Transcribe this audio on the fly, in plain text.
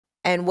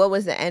And what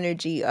was the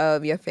energy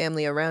of your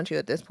family around you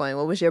at this point?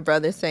 What was your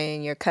brother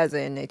saying, your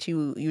cousin that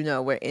you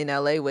know were in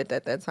LA with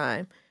at that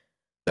time?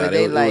 Were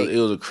they like it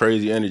was a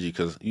crazy energy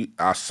because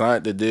I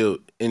signed the deal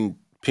in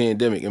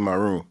pandemic in my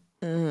room.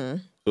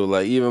 So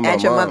like even my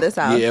at your mom, mother's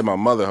house? yeah, at my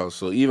mother's house.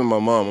 So even my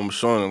mom, I'm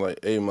showing her like,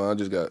 hey man, I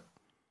just got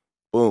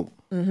boom.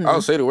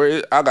 I'll say the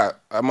word. I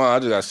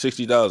just got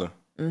 60,000.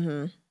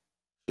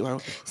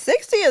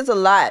 60 is a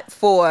lot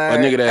for a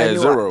nigga that had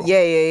zero.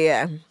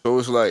 Yeah. So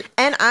it's like,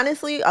 and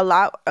honestly, a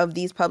lot of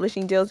these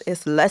publishing deals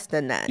is less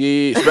than that.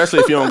 Yeah, especially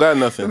if you don't got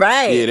nothing.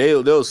 Right.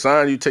 Yeah, they'll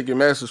sign you, take your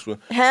masters for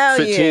Hell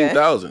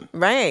 15,000.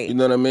 Right. You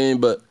know what I mean?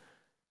 But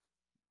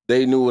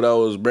they knew what I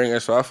was bringing,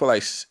 so I feel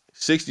like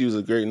 60 was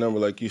a great number,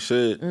 like you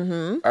said.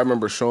 I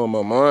remember showing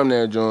my mom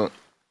that joint.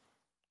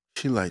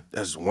 She like,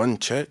 that's one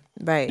check.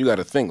 Right. You got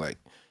to think like,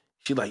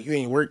 she like, you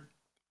ain't worked.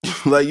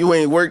 Like you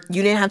ain't worked.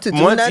 You didn't have to do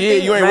months. nothing. Yeah,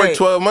 you ain't worked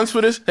 12 months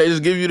for this. They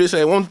just give you this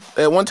at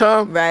one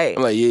time. Right.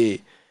 I'm like, yeah.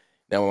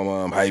 Now my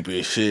mom hype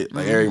as shit.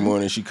 Like every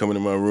morning she come into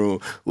my room.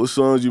 What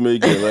songs you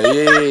making? Like,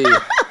 yeah,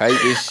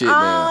 hype as shit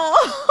now.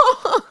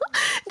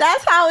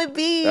 That's how it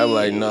be. I'm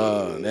like,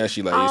 nah. Now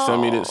she like,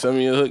 hey, send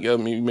me a hook you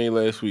made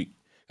last week.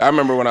 I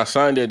remember when I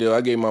signed that deal,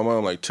 I gave my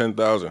mom like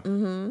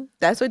 10,000.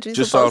 That's what you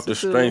just off the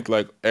strength,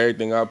 like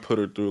everything I put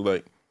her through,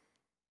 like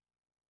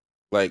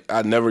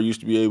I never used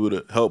to be able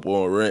to help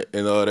on rent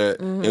and all that.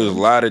 It was a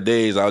lot of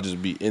days I'll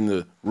just be in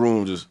the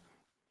room just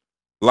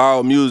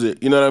loud music,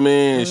 you know what I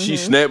mean? She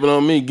snapping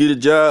on me, get a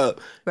job,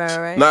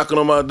 right. knocking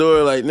on my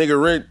door like,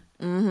 nigga, rent.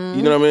 You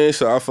know what I mean?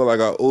 So I feel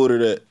like I owed her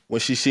that. When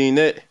she seen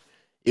that,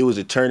 it was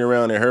a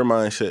turnaround in her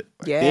mindset.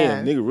 Like,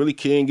 damn, nigga really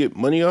can't get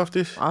money off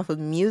this? Off of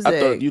music. I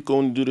thought you could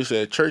only do this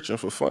at church and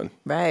for fun.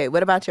 Right.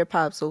 What about your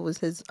pops? What was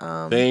his...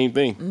 Same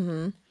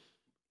thing.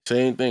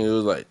 Same thing. It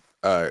was like,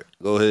 all right,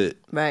 go ahead.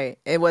 Right.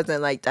 It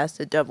wasn't like, that's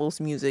the devil's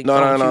music. No.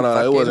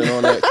 It wasn't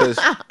on that because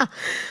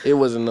it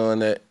wasn't on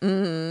that.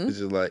 It's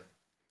just like,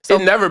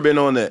 it never been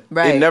on that.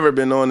 Right. It never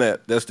been on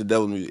that. That's the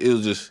devil's music. It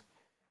was just,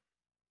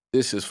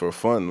 this is for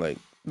fun. Like,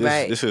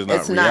 this is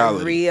not reality.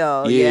 Not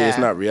real. Yeah, it's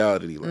not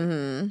reality.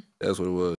 Like, that's what it was.